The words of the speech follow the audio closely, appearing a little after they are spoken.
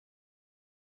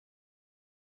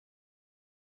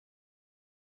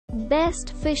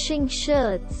Best fishing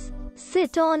shirts.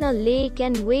 Sit on a lake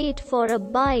and wait for a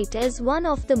bite is one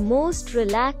of the most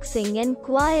relaxing and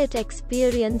quiet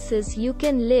experiences you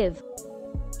can live.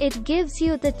 It gives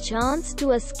you the chance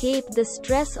to escape the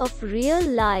stress of real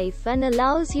life and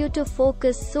allows you to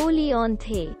focus solely on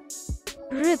the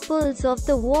ripples of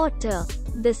the water,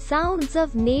 the sounds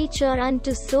of nature, and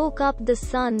to soak up the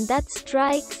sun that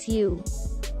strikes you.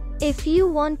 If you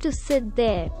want to sit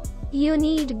there, you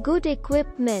need good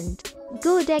equipment,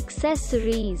 good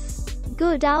accessories,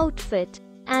 good outfit,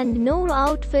 and no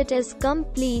outfit is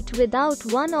complete without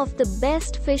one of the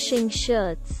best fishing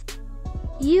shirts.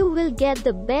 You will get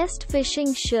the best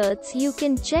fishing shirts you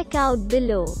can check out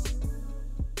below.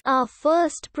 Our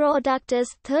first product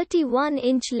is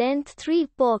 31-inch length 3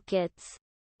 pockets,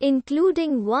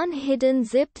 including one hidden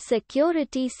zipped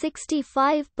security,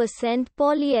 65%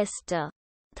 polyester,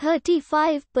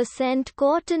 35%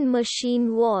 cotton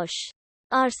machine wash.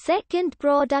 Our second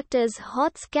product is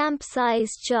HOTS camp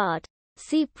size chart.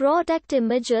 See product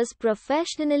images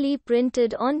professionally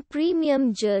printed on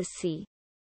premium jersey.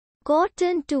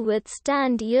 Cotton to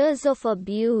withstand years of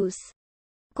abuse.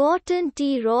 Cotton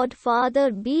T-Rod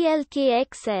Father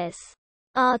BLKXS.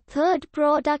 Our third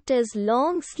product is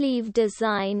long sleeve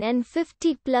design and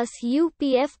 50+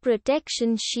 UPF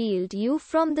protection, shield you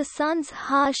from the sun's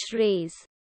harsh rays.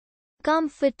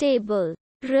 Comfortable,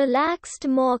 relaxed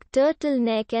mock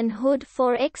turtleneck and hood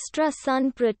for extra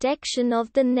sun protection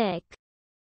of the neck,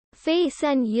 face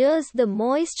and ears. The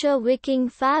moisture-wicking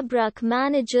fabric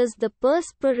manages the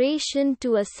perspiration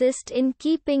to assist in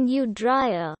keeping you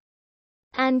drier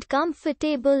and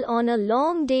comfortable on a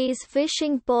long day's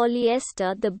fishing.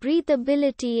 Polyester, the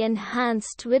breathability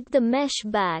enhanced with the mesh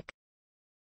back.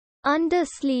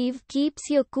 Undersleeve keeps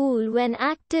you cool when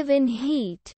active in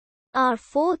heat. Our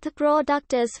fourth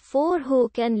product is 4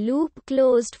 hook and loop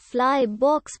closed fly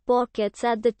box pockets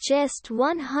at the chest,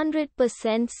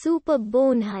 100% super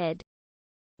bonehead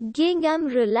gingham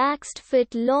relaxed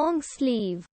fit long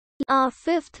sleeve. Our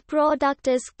fifth product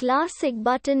is classic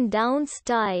button down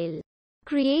style,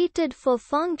 created for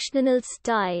functional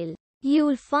style.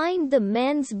 You'll find the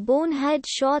men's bonehead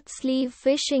short sleeve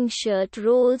fishing shirt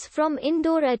rolls from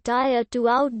indoor attire to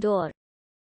outdoor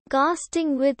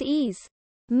casting with ease.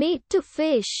 Made to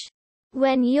fish.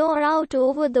 When you're out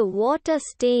over the water,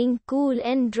 staying cool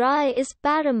and dry is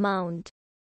paramount.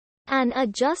 An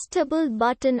adjustable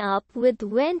button-up with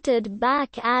vented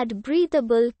back add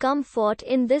breathable comfort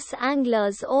in this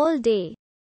angler's all-day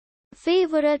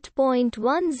favorite.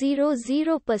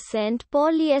 0.100%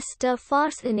 polyester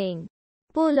fastening.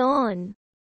 Pull-on.